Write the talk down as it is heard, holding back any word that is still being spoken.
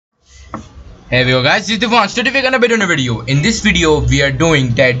Hey we go guys, this is Devon. Today we're gonna be doing a video. In this video we are doing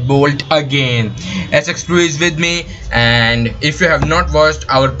Deadbolt again. SX2 is with me, and if you have not watched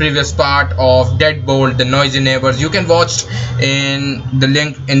our previous part of Deadbolt, the noisy neighbors, you can watch in the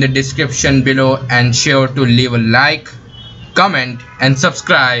link in the description below, and sure to leave a like, comment and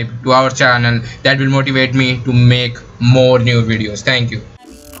subscribe to our channel. That will motivate me to make more new videos. Thank you.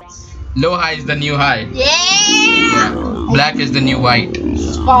 Low high is the new high. Yeah. Black is the new white.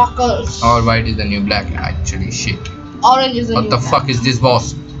 Sparkles. Or white is the new black. Actually, shit. Orange is the new What the black. fuck is this,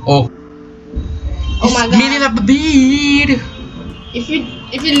 boss? Oh. Oh my god. Meaning of the bead. If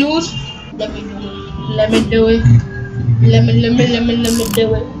you lose, let me do it. Let me do it. Let me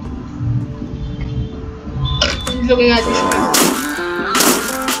do it. He's looking at this.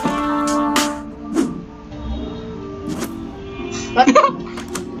 What?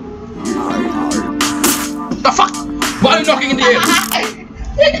 The fuck? Why are you knocking in the air?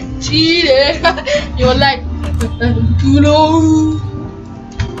 Cheated. You're like too low.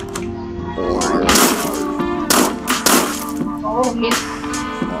 Oh, miss.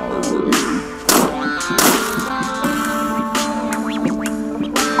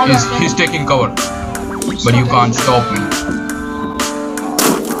 He's taking cover, but you can't stop me.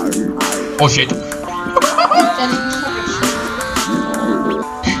 Oh shit.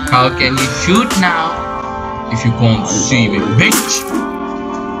 How can you shoot now if you can't see me, bitch?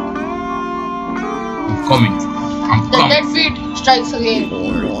 I'm coming. The dead feet strikes again.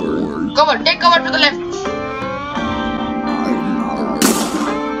 Cover, take cover to the left.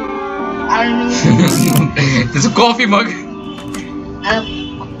 I don't know. There's a coffee mug. And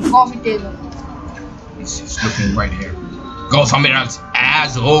a coffee table. It's looking right here. Go somewhere else,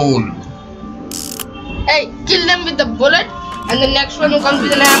 asshole. Hey, kill them with the bullet, and the next one who comes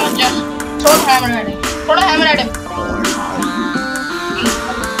with an hammer, just throw the hammer at him. Throw the hammer at him.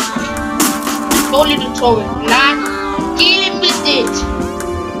 Told you to throw it, not kill him with it.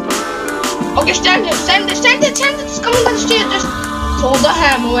 Okay, stand there, stand there, stand there, stand there. Just come on the stairs, just throw the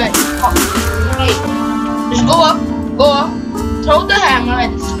hammer at him. Hey, just go up, throw the hammer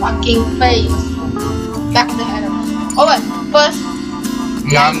at his fucking face. Back of the head. Alright, first.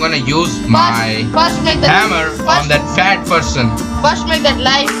 Now I'm gonna use my hammer on that fat person. First make that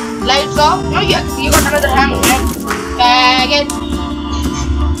lights off. No, you got another hammer, man. Bag it.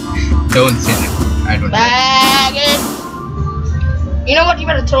 Don't say that. I don't. Bag it. You know what? You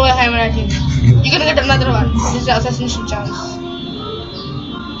better throw a hammer at him. You're gonna get another one. This is the assassination chance.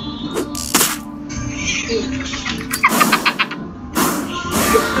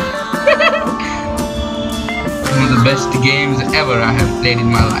 One of the best games ever I have played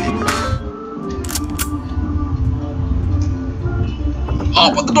in my life.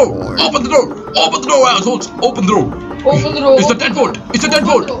 Open the door! Open the door! Open the door, assholes! Open the door! Open the door. It's the Deadbolt! It's the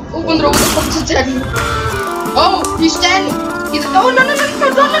Deadbolt! Open the door. What the fuck is standing? Oh, he's standing. He's no.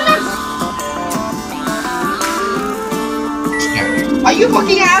 Are you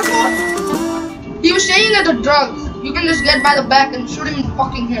fucking asshole? He was saying that the drugs. You can just get by the back and shoot him in the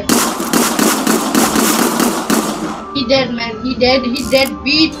fucking head. He dead, man. He dead.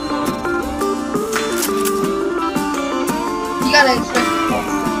 Beat. You gotta expect.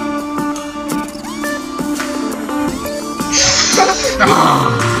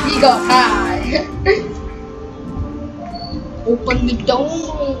 He got high. Open the door,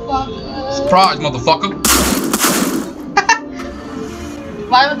 motherfucker. Surprise, motherfucker!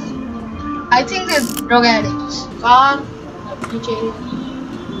 Why would I think they're drug addicts. Car, DJ.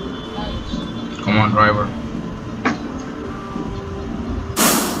 Come on, driver.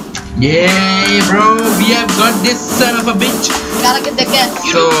 Yay, bro! We have got this son of a bitch. Gotta get the gas.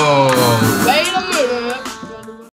 So Wait a minute.